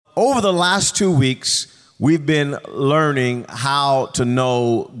Over the last 2 weeks, we've been learning how to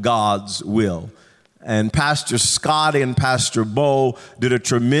know God's will. And Pastor Scotty and Pastor Bo did a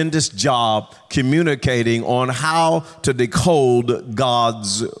tremendous job communicating on how to decode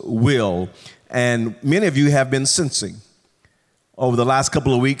God's will. And many of you have been sensing. Over the last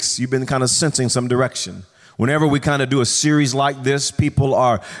couple of weeks, you've been kind of sensing some direction. Whenever we kind of do a series like this, people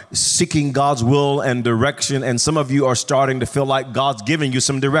are seeking God's will and direction, and some of you are starting to feel like God's giving you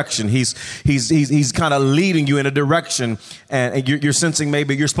some direction. He's kind of leading you in a direction, and you're sensing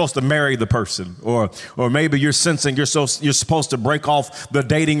maybe you're supposed to marry the person, or maybe you're sensing you're supposed to break off the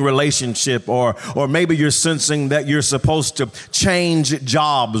dating relationship, or maybe you're sensing that you're supposed to change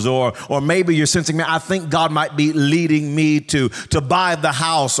jobs, or maybe you're sensing, man, I think God might be leading me to buy the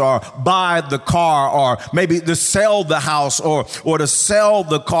house or buy the car, or maybe to sell the house or to sell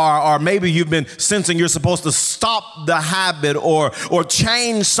the car, or maybe you've been sensing you're supposed to stop the habit or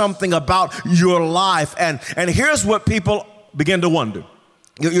change something about your life. And here's what people begin to wonder.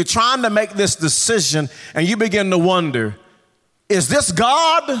 You're trying to make this decision and you begin to wonder, is this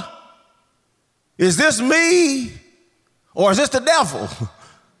God? Is this me? Or is this the devil?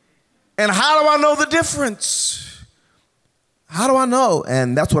 And how do I know the difference? How do I know?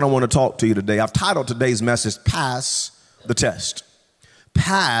 And that's what I want to talk to you today. I've titled today's message, Pass the Test.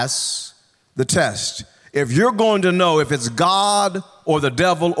 Pass the test. If you're going to know if it's God or the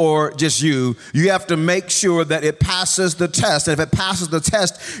devil or just you have to make sure that it passes the test. And if it passes the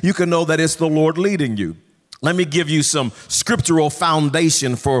test, you can know that it's the Lord leading you. Let me give you some scriptural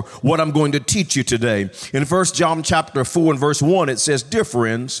foundation for what I'm going to teach you today. In 1 John chapter 4 and verse 1, it says, "Dear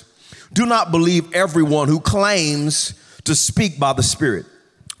friends, do not believe everyone who claims to speak by the Spirit.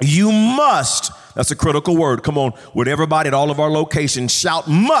 You must," that's a critical word. Come on, with everybody at all of our locations, shout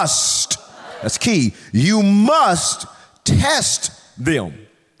must. That's key. You must test them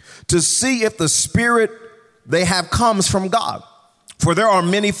to see if the Spirit they have comes from God. For there are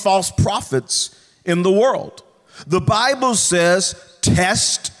many false prophets in the world. The Bible says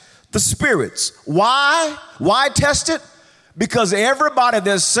test the spirits. Why? Why test it? Because everybody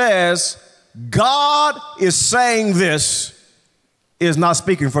that says God is saying this is not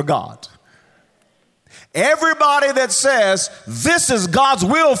speaking for God. Everybody that says this is God's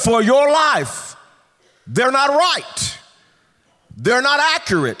will for your life, they're not right. They're not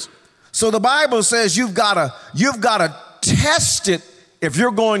accurate. So the Bible says you've got to test it if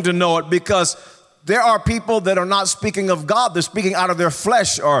you're going to know it, because there are people that are not speaking of God. They're speaking out of their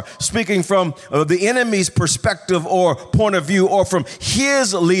flesh, or speaking from the enemy's perspective or point of view, or from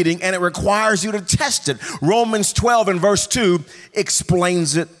his leading, and it requires you to test it. Romans 12 and verse 2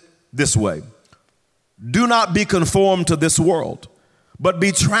 explains it this way. "Do not be conformed to this world, but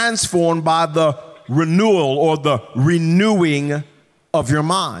be transformed by the renewal," or the renewing of your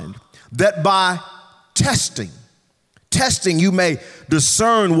mind, "that by testing you may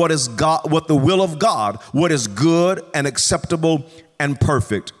discern what is God, what the will of God, what is good and acceptable and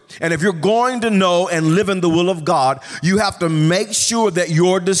perfect." And if you're going to know and live in the will of God, you have to make sure that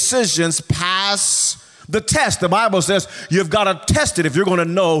your decisions pass the test. The Bible says you've got to test it if you're going to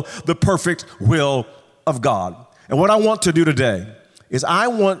know the perfect will of God. And what I want to do today is I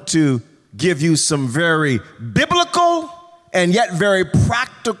want to give you some very biblical and yet very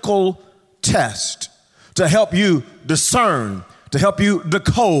practical tests to help you discern, to help you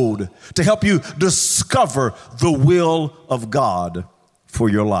decode, to help you discover the will of God for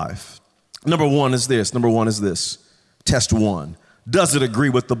your life. Number one is this. Test one. Does it agree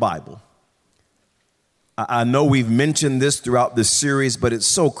with the Bible? I know we've mentioned this throughout this series, but it's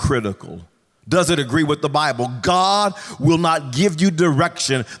so critical. Does it agree with the Bible? God will not give you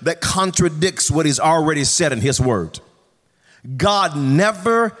direction that contradicts what he's already said in his word. God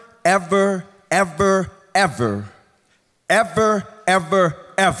never, ever, ever, ever, ever, ever,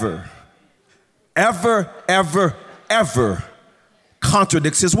 ever, ever, ever, ever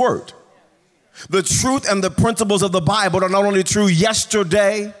contradicts his word. The truth and the principles of the Bible are not only true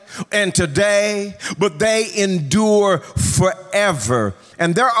yesterday and today, but they endure forever.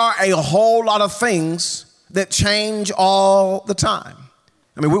 And there are a whole lot of things that change all the time.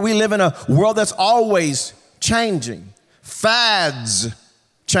 I mean, we live in a world that's always changing. Fads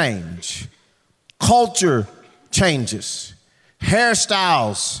change. Culture changes.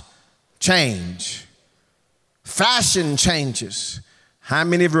 Hairstyles change. Fashion changes. How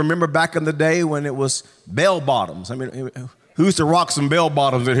many of you remember back in the day when it was bell bottoms? I mean, who used to rock some bell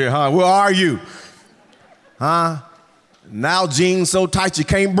bottoms in here, huh? Where are you? Huh? Now jeans so tight you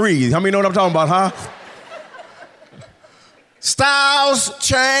can't breathe. How many know what I'm talking about, huh? Styles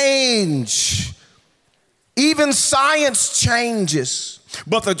change. Even science changes.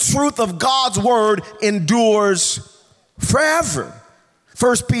 but the truth of God's word endures forever.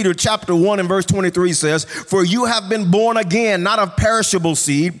 1 Peter chapter 1 and verse 23 says, for you have been born again, not of perishable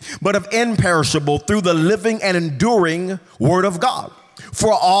seed, but of imperishable, through the living and enduring word of God.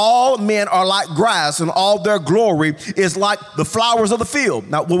 For all men are like grass, and all their glory is like the flowers of the field.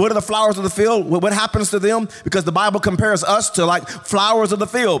 Now, what are the flowers of the field? What happens to them? Because the Bible compares us to like flowers of the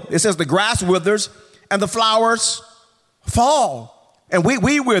field. It says the grass withers and the flowers fall. And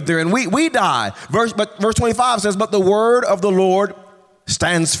we wither and we die. Verse 25 says, but the word of the Lord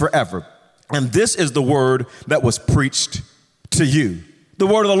stands forever. And this is the word that was preached to you. The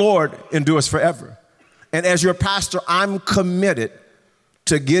word of the Lord endures forever. And as your pastor, I'm committed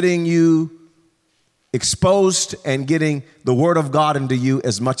to getting you exposed and getting the word of God into you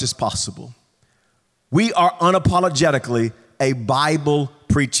as much as possible. We are unapologetically a Bible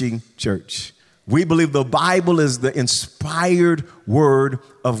preaching church. We believe the Bible is the inspired word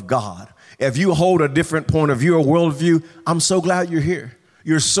of God. If you hold a different point of view or worldview, I'm so glad you're here.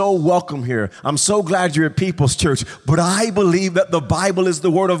 You're so welcome here. I'm so glad you're at People's Church, but I believe that the Bible is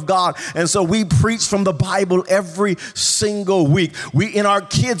the word of God. And so we preach from the Bible every single week. We, in our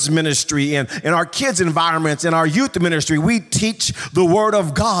kids ministry and in our kids environments, in our youth ministry, we teach the word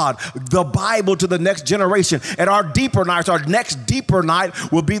of God, the Bible to the next generation. At our deeper nights, our next deeper night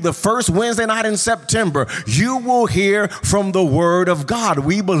will be the first Wednesday night in September. You will hear from the word of God.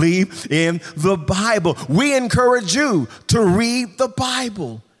 We believe in the Bible. We encourage you to read the Bible.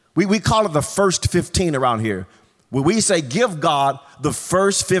 We call it the first 15 around here. When we say give God the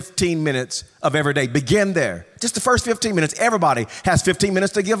first 15 minutes of every day, begin there. Just the first 15 minutes. Everybody has 15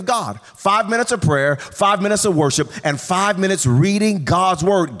 minutes to give God. 5 minutes of prayer, 5 minutes of worship, and 5 minutes reading God's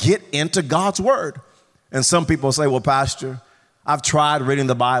word. Get into God's word. And some people say, well, Pastor, I've tried reading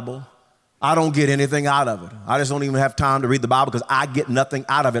the Bible. I don't get anything out of it. I just don't even have time to read the Bible because I get nothing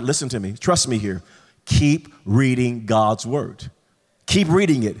out of it. Listen to me. Trust me here. Keep reading God's word. Keep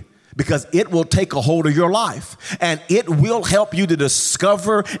reading it because it will take a hold of your life and it will help you to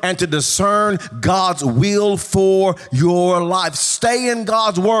discover and to discern God's will for your life. Stay in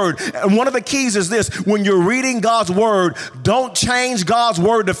God's word. And one of the keys is this: when you're reading God's word, don't change God's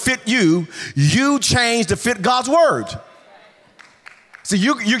word to fit you. You change to fit God's word. See,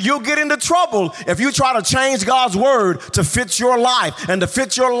 you'll get into trouble if you try to change God's word to fit your life and to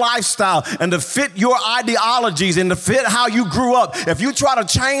fit your lifestyle and to fit your ideologies and to fit how you grew up. If you try to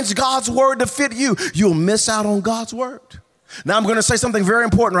change God's word to fit you, you'll miss out on God's word. Now, I'm going to say something very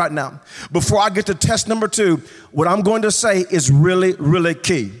important right now. Before I get to test number 2, what I'm going to say is really, really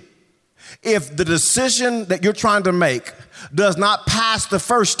key. If the decision that you're trying to make does not pass the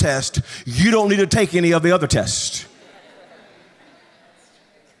first test, you don't need to take any of the other tests.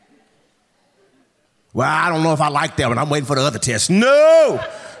 Well, I don't know if I like that one. I'm waiting for the other test. No.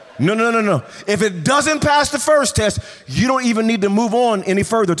 If it doesn't pass the first test, you don't even need to move on any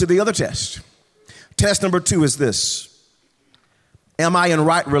further to the other test. Test number 2 is this. Am I in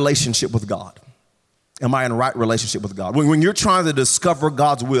right relationship with God? Am I in right relationship with God? When you're trying to discover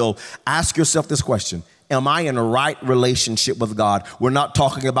God's will, ask yourself this question. Am I in a right relationship with God? We're not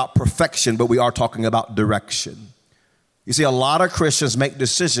talking about perfection, but we are talking about direction. You see, a lot of Christians make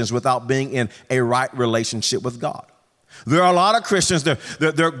decisions without being in a right relationship with God. There are a lot of Christians,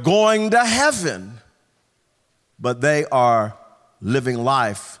 they're going to heaven, but they are living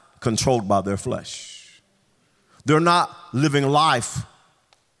life controlled by their flesh. They're not living life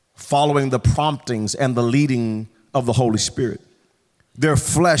following the promptings and the leading of the Holy Spirit. Their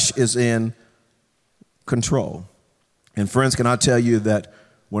flesh is in control. And friends, can I tell you that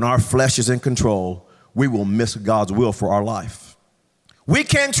when our flesh is in control, we will miss God's will for our life. We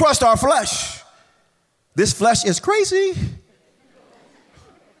can't trust our flesh. This flesh is crazy.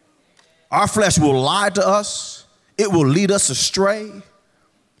 Our flesh will lie to us. It will lead us astray.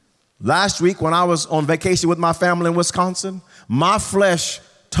 Last week when I was on vacation with my family in Wisconsin, my flesh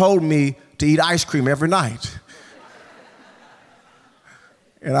told me to eat ice cream every night.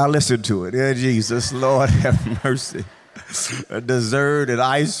 And I listened to it. Yeah, Jesus, Lord have mercy. A dessert and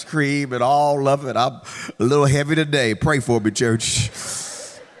ice cream and all of it. I'm a little heavy today. Pray for me, church.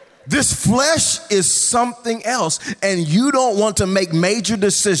 This flesh is something else, and you don't want to make major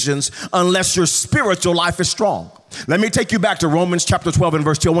decisions unless your spiritual life is strong. Let me take you back to Romans chapter 12 and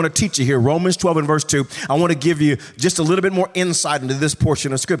verse 2. I want to teach you here. Romans 12 and verse 2. I want to give you just a little bit more insight into this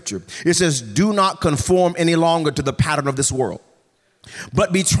portion of scripture. It says, do not conform any longer to the pattern of this world,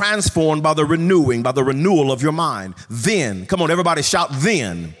 but be transformed by the renewal of your mind. Then, come on, everybody shout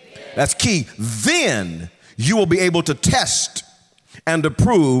then. That's key. Then you will be able to test and to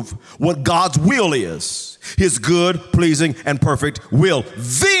prove what God's will is, his good, pleasing, and perfect will.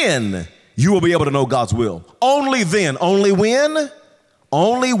 Then you will be able to know God's will. Only then, only when?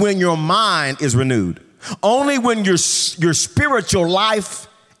 Only when your mind is renewed. Only when your spiritual life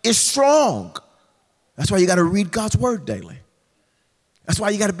is strong. That's why you got to read God's word daily. That's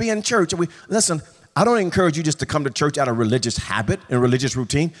why you got to be in church. Listen, I don't encourage you just to come to church out of religious habit and religious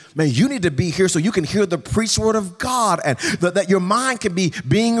routine. Man, you need to be here so you can hear the preached word of God and that your mind can be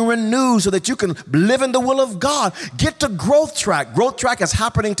being renewed so that you can live in the will of God. Get to Growth Track. Growth Track is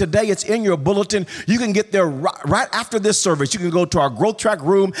happening today. It's in your bulletin. You can get there right after this service. You can go to our Growth Track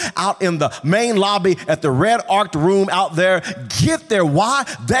room out in the main lobby at the red arced room out there. Get there. Why?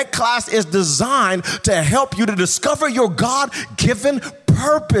 That class is designed to help you to discover your God-given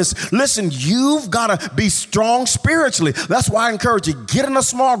purpose. Listen, you've got to be strong spiritually. That's why I encourage you, get in a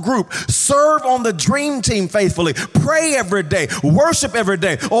small group, serve on the dream team faithfully, pray every day, worship every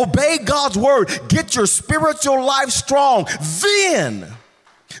day, obey God's word, get your spiritual life strong. Then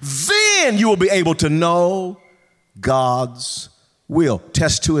you will be able to know God's will.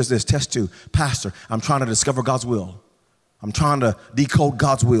 Test 2 is this. Test 2. Pastor, I'm trying to discover God's will. I'm trying to decode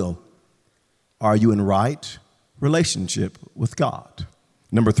God's will. Are you in right relationship with God?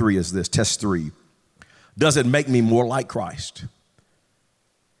 Number 3 is this, test 3. Does it make me more like Christ?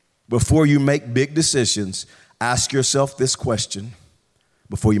 Before you make big decisions, ask yourself this question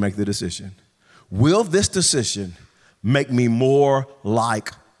before you make the decision. Will this decision make me more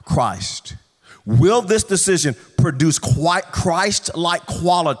like Christ? Will this decision produce Christ-like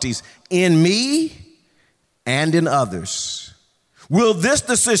qualities in me and in others? Will this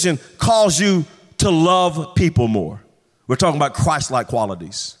decision cause you to love people more? We're talking about Christ-like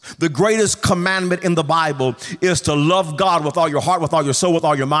qualities. The greatest commandment in the Bible is to love God with all your heart, with all your soul, with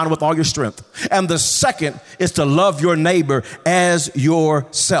all your mind, with all your strength. And the second is to love your neighbor as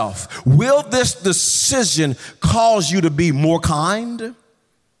yourself. Will this decision cause you to be more kind,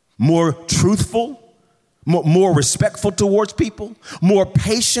 more truthful, more respectful towards people, more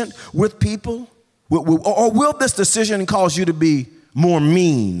patient with people? Or will this decision cause you to be more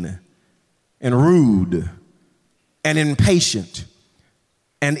mean and rude and impatient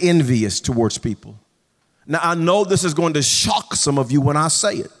and envious towards people? Now, I know this is going to shock some of you when I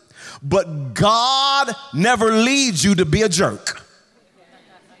say it, but God never leads you to be a jerk.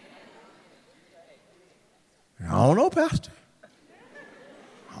 I don't know, Pastor.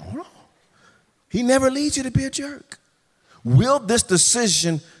 I don't know. He never leads you to be a jerk. Will this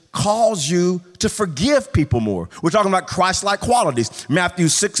decision cause you to forgive people more? We're talking about Christ-like qualities. Matthew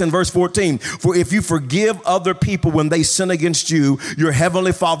 6 and verse 14. For if you forgive other people when they sin against you, your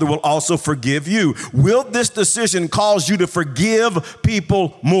heavenly Father will also forgive you. Will this decision cause you to forgive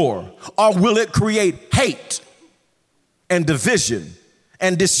people more? Or will it create hate and division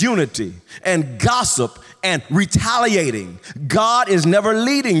and disunity and gossip and retaliating? God is never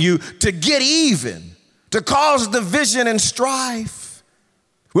leading you to get even, to cause division and strife.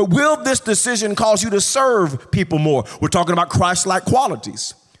 Well, will this decision cause you to serve people more? We're talking about Christ-like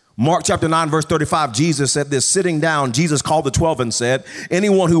qualities. Mark chapter 9, verse 35, Jesus said this. Sitting down, Jesus called the 12 and said,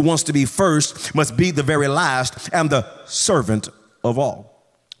 anyone who wants to be first must be the very last and the servant of all.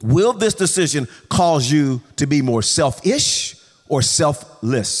 Will this decision cause you to be more selfish or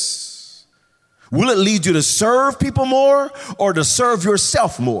selfless? Will it lead you to serve people more or to serve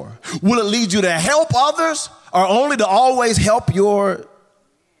yourself more? Will it lead you to help others or only to always help yourself?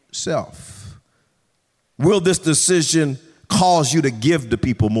 Will this decision cause you to give to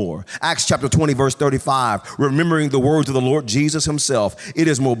people more? Acts chapter 20, verse 35, remembering the words of the Lord Jesus himself, it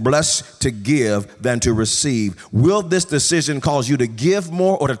is more blessed to give than to receive. Will this decision cause you to give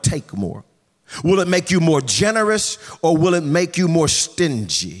more or to take more? Will it make you more generous or will it make you more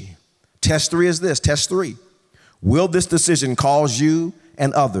stingy? Test 3 is this. Test 3. Will this decision cause you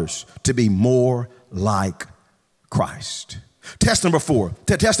and others to be more like Christ? Test number 4.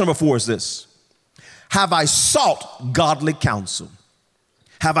 Test number 4 is this. Have I sought godly counsel?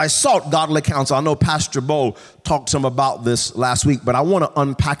 Have I sought godly counsel? I know Pastor Bo talked some about this last week, but I want to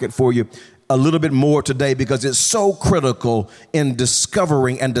unpack it for you a little bit more today because it's so critical in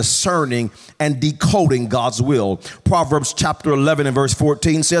discovering and discerning and decoding God's will. Proverbs chapter 11 and verse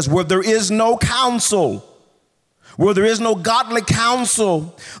 14 says, where there is no counsel, where there is no godly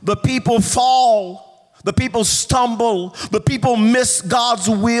counsel, the people fall. The people stumble. The people miss God's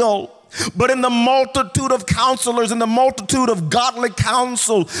will. But in the multitude of counselors, in the multitude of godly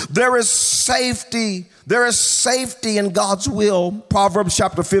counsel, there is safety. There is safety in God's will. Proverbs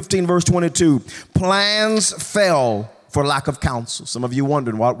chapter 15, verse 22. Plans fail for lack of counsel. Some of you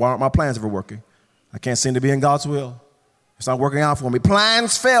wondering, why aren't my plans ever working? I can't seem to be in God's will. It's not working out for me.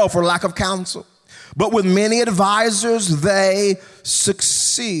 Plans fail for lack of counsel, but with many advisors, they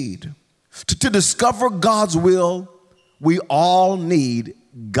succeed. To discover God's will, we all need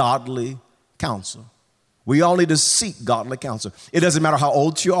godly counsel. We all need to seek godly counsel. It doesn't matter how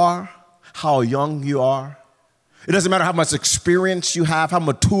old you are, how young you are. It doesn't matter how much experience you have, how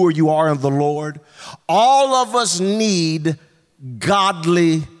mature you are in the Lord. All of us need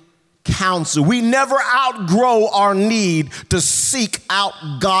godly counsel. We never outgrow our need to seek out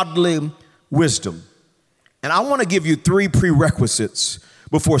godly wisdom. And I want to give you 3 prerequisites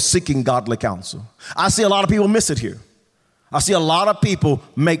before seeking godly counsel. I see a lot of people miss it here. I see a lot of people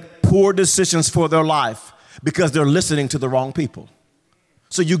make poor decisions for their life because they're listening to the wrong people.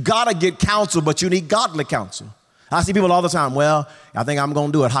 So you got to get counsel, but you need godly counsel. I see people all the time, well, I think I'm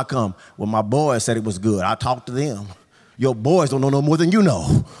going to do it. How come? Well, my boys said it was good. I talked to them. Your boys don't know no more than you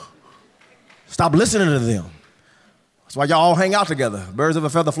know. Stop listening to them. That's why y'all all hang out together. Birds of a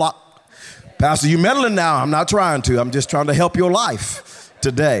feather flock. Pastor, you meddling now. I'm not trying to. I'm just trying to help your life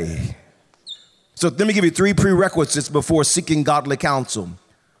today. So let me give you 3 prerequisites before seeking godly counsel.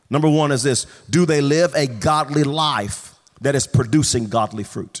 Number 1 is this: do they live a godly life that is producing godly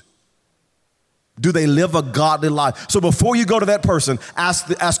fruit? Do they live a godly life? So before you go to that person,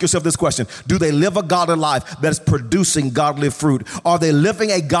 ask yourself this question: do they live a godly life that is producing godly fruit? Are they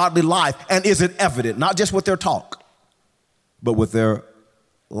living a godly life, and is it evident, not just with their talk, but with their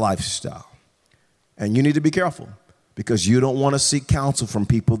lifestyle? And you need to be careful, because you don't want to seek counsel from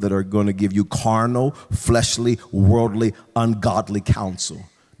people that are going to give you carnal, fleshly, worldly, ungodly counsel,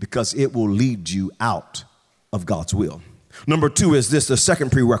 because it will lead you out of God's will. Number 2 is this, the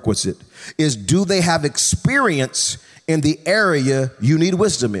second prerequisite, is do they have experience in the area you need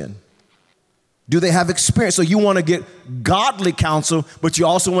wisdom in? Do they have experience? So you want to get godly counsel, but you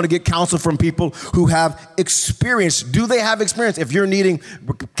also want to get counsel from people who have experience. Do they have experience? If you're needing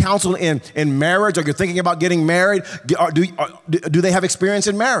counsel in marriage, or you're thinking about getting married, do they have experience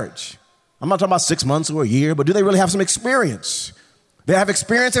in marriage? I'm not talking about 6 months or a year, but do they really have some experience? They have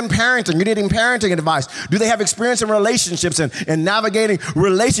experience in parenting. You're needing parenting advice. Do they have experience in relationships and navigating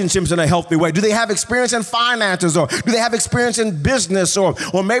relationships in a healthy way? Do they have experience in finances, or do they have experience in business, or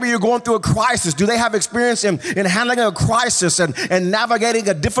maybe you're going through a crisis? Do they have experience in handling a crisis and navigating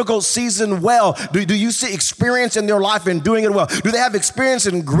a difficult season well? Do you see experience in their life in doing it well? Do they have experience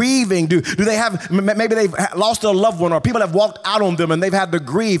in grieving? Do they have, maybe they've lost a loved one, or people have walked out on them and they've had to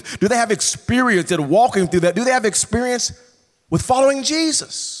grieve. Do they have experience in walking through that? Do they have experience with following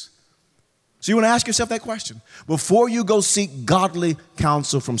Jesus? So you want to ask yourself that question. Before you go seek godly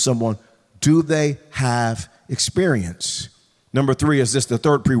counsel from someone, do they have experience? Number 3 is this, the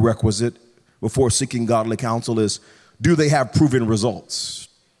third prerequisite before seeking godly counsel is, do they have proven results?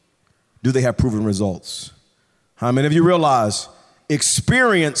 Do they have proven results? How many of you realize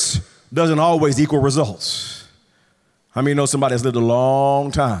experience doesn't always equal results? How many know somebody that's lived a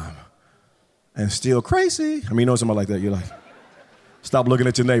long time and still crazy? How many know somebody like that? You're like, stop looking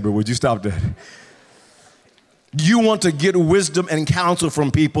at your neighbor. Would you stop that? You want to get wisdom and counsel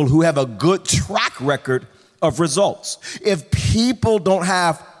from people who have a good track record of results. If people don't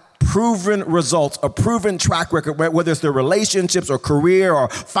have proven results, a proven track record, whether it's their relationships or career or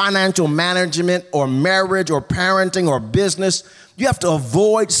financial management or marriage or parenting or business, you have to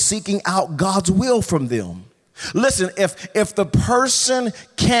avoid seeking out God's will from them. Listen, if the person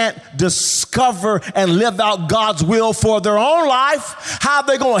can't discover and live out God's will for their own life, how are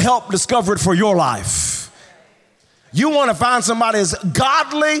they going to help discover it for your life? You want to find somebody that's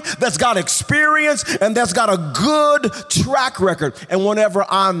godly, that's got experience, and that's got a good track record. And whenever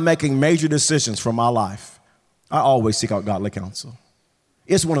I'm making major decisions for my life, I always seek out godly counsel.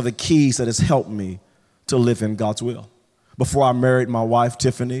 It's one of the keys that has helped me to live in God's will. Before I married my wife,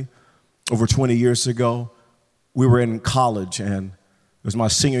 Tiffany, over 20 years ago, we were in college, and it was my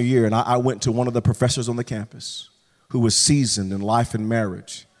senior year, and I went to one of the professors on the campus who was seasoned in life and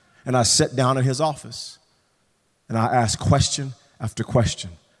marriage. And I sat down in his office, and I asked question after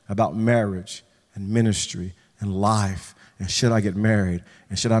question about marriage and ministry and life, and should I get married,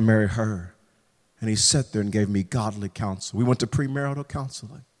 and should I marry her? And he sat there and gave me godly counsel. We went to premarital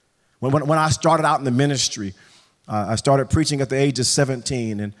counseling. When I started out in the ministry, I started preaching at the age of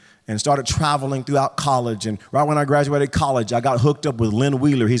 17, and started traveling throughout college. And right when I graduated college, I got hooked up with Lynn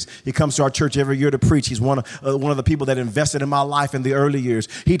Wheeler. He comes to our church every year to preach. He's one of the people that invested in my life in the early years.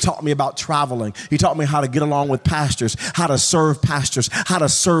 He taught me about traveling. He taught me how to get along with pastors, how to serve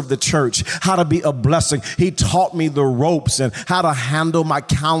the church, how to be a blessing. He taught me the ropes and how to handle my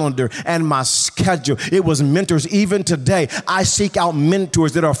calendar and my schedule. It was mentors. Even today, I seek out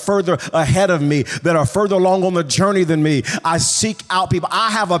mentors that are further ahead of me, that are further along on the journey than me. I seek out people.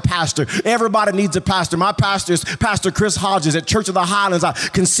 I have a pastor. Everybody needs a pastor. My pastor is Pastor Chris Hodges at Church of the Highlands. I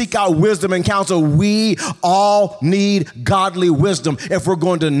can seek out wisdom and counsel. We all need godly wisdom if we're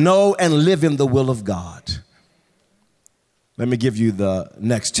going to know and live in the will of God. Let me give you the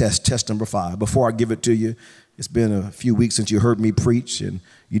next test number 5. Before I give it to you, it's been a few weeks since you heard me preach, and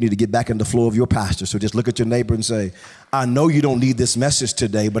you need to get back in the flow of your pastor. So just look at your neighbor and say, I know you don't need this message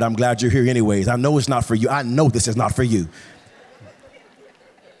today, but I'm glad you're here anyways. I know it's not for you. I know this is not for you.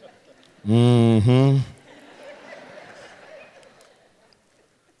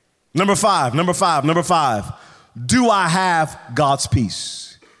 Number five. Do I have God's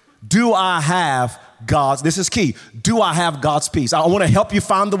peace? Do I have God's, this is key. Do I have God's peace? I want to help you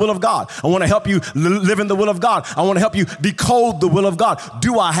find the will of God. I want to help you live in the will of God. I want to help you decode the will of God.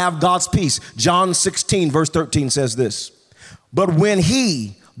 Do I have God's peace? John 16 verse 13 says this, but when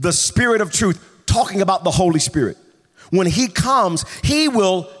he, the Spirit of truth, talking about the Holy Spirit, when he comes, he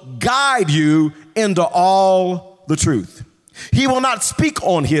will guide you into all the truth. He will not speak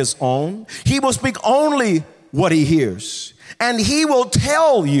on his own. He will speak only what he hears. And he will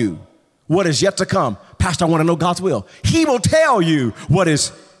tell you what is yet to come. Pastor, I want to know God's will. He will tell you what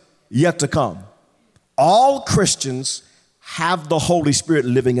is yet to come. All Christians have the Holy Spirit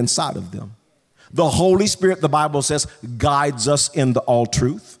living inside of them. The Holy Spirit, the Bible says, guides us into all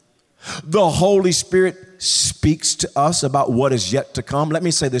truth. The Holy Spirit speaks to us about what is yet to come. Let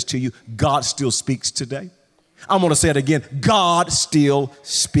me say this to you. God still speaks today. I'm going to say it again. God still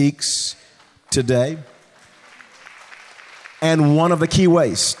speaks today. And one of the key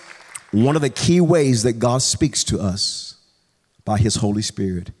ways that God speaks to us by his Holy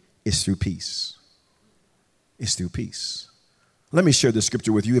Spirit is through peace. It's through peace. Let me share this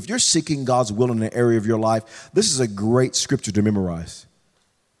scripture with you. If you're seeking God's will in an area of your life, this is a great scripture to memorize.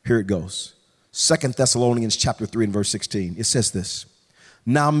 Here it goes. 2 Thessalonians chapter 3 and verse 16. It says this,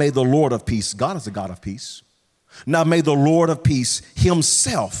 now may the Lord of peace, God is a God of peace. Now may the Lord of peace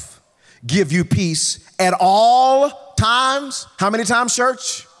himself give you peace at all times. How many times,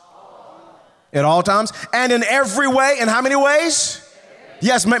 church? At all times. And in every way. In how many ways?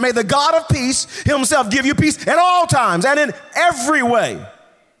 Yes, may the God of peace himself give you peace at all times and in every way.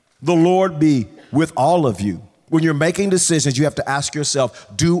 The Lord be with all of you. When you're making decisions, you have to ask yourself,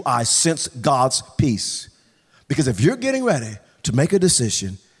 do I sense God's peace? Because if you're getting ready to make a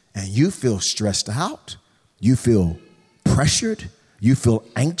decision and you feel stressed out, you feel pressured, you feel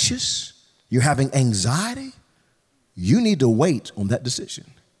anxious, you're having anxiety, you need to wait on that decision.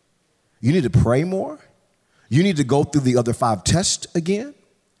 You need to pray more. You need to go through the other 5 tests again.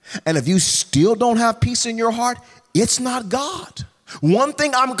 And if you still don't have peace in your heart, it's not God. One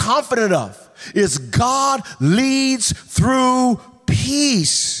thing I'm confident of is God leads through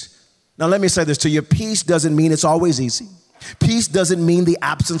peace. Now, let me say this to you. Peace doesn't mean it's always easy. Peace doesn't mean the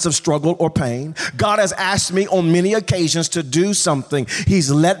absence of struggle or pain. God has asked me on many occasions to do something.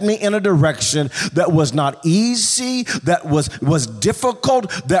 He's led me in a direction that was not easy, that was difficult,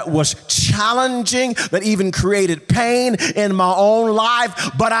 that was challenging, that even created pain in my own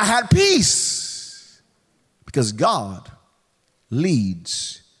life. But I had peace because God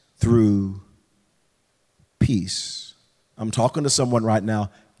leads through peace. I'm talking to someone right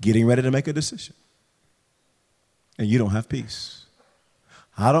now getting ready to make a decision. And you don't have peace.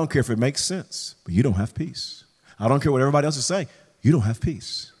 I don't care if it makes sense, but you don't have peace. I don't care what everybody else is saying. You don't have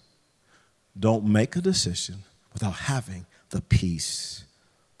peace. Don't make a decision without having the peace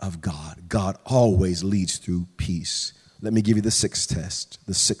of God. God always leads through peace. Let me give you the 6th test.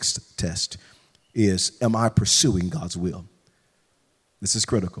 The 6th test is, am I pursuing God's will? This is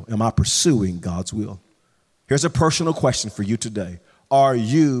critical. Am I pursuing God's will? Here's a personal question for you today. Are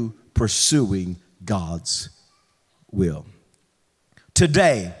you pursuing God's will?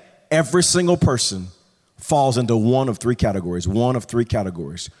 Today, every single person falls into one of 3 categories. One of 3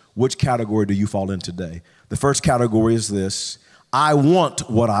 categories. Which category do you fall in today? The first category is this. I want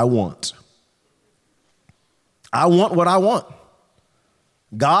what I want. I want what I want.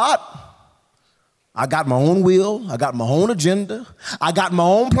 God, I got my own will. I got my own agenda. I got my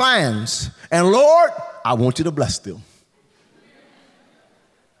own plans. And Lord, I want you to bless them.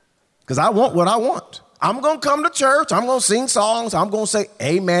 Because I want what I want. I'm going to come to church. I'm going to sing songs. I'm going to say,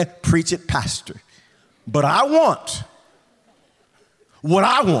 amen, preach it, pastor. But I want what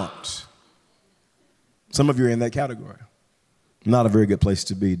I want. Some of you are in that category. Not a very good place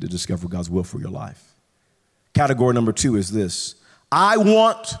to be to discover God's will for your life. Category number 2 is this. I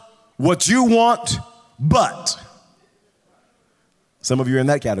want what you want, but. Some of you are in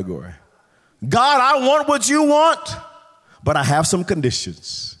that category. God, I want what you want, but I have some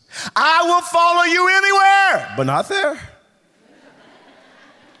conditions. I will follow you anywhere, but not there.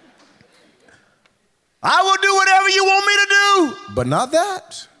 I will do whatever you want me to do, but not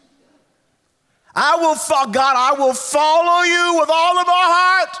that. God, I will follow you with all of my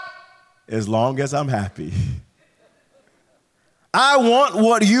heart as long as I'm happy. I want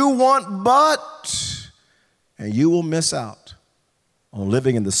what you want, but, and you will miss out on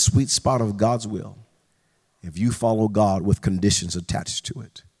living in the sweet spot of God's will if you follow God with conditions attached to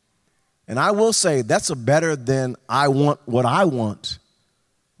it. And I will say that's a better than I want what I want,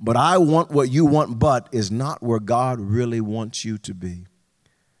 but I want what you want, but is not where God really wants you to be.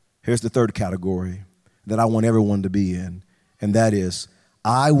 Here's the third category that I want everyone to be in, and that is,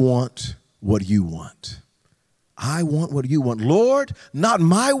 I want what you want. I want what you want. Lord, not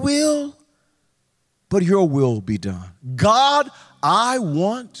my will, but your will be done. God, I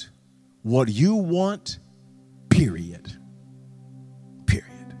want what you want, period.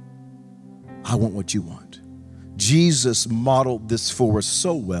 Period. I want what you want. Jesus modeled this for us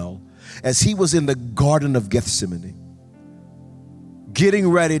so well as he was in the Garden of Gethsemane, getting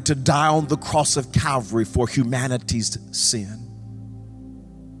ready to die on the cross of Calvary for humanity's sin.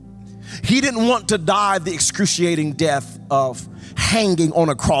 He didn't want to die the excruciating death of hanging on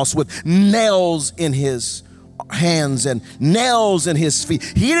a cross with nails in his hands and nails in his feet.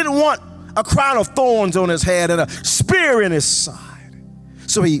 He didn't want a crown of thorns on his head and a spear in his side.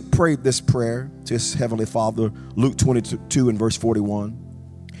 So he prayed this prayer to his heavenly Father, Luke 22 and verse 41.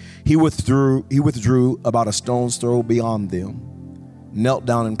 He withdrew about a stone's throw beyond them, knelt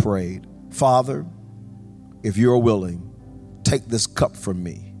down and prayed, Father, if you're willing, take this cup from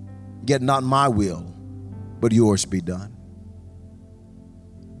me. Yet not my will, but yours be done.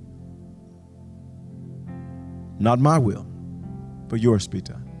 Not my will, but yours be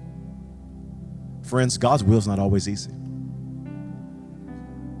done. Friends, God's will is not always easy.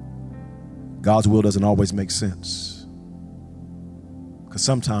 God's will doesn't always make sense, because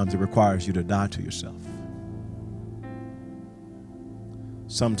sometimes it requires you to die to yourself.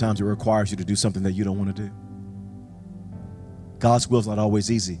 Sometimes it requires you to do something that you don't want to do. God's will is not always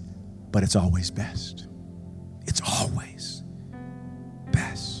easy, but it's always best. It's always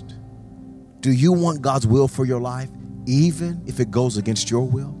best. Do you want God's will for your life, even if it goes against your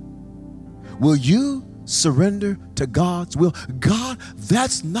will? Will you surrender to God's will? God,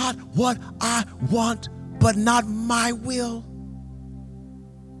 that's not what I want, but not my will.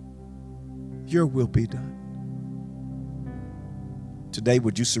 Your will be done. Today,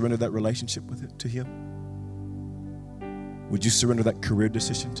 would you surrender that relationship with it to him? Would you surrender that career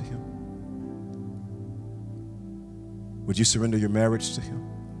decision to him? Would you surrender your marriage to him?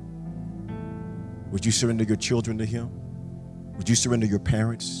 Would you surrender your children to him? Would you surrender your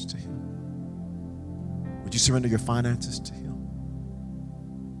parents to him? Would you surrender your finances to him?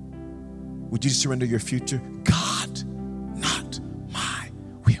 Would you surrender your future? God, not my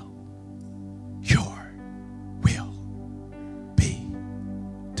will. Your will be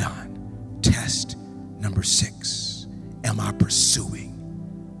done. Test number 6. Am I pursuing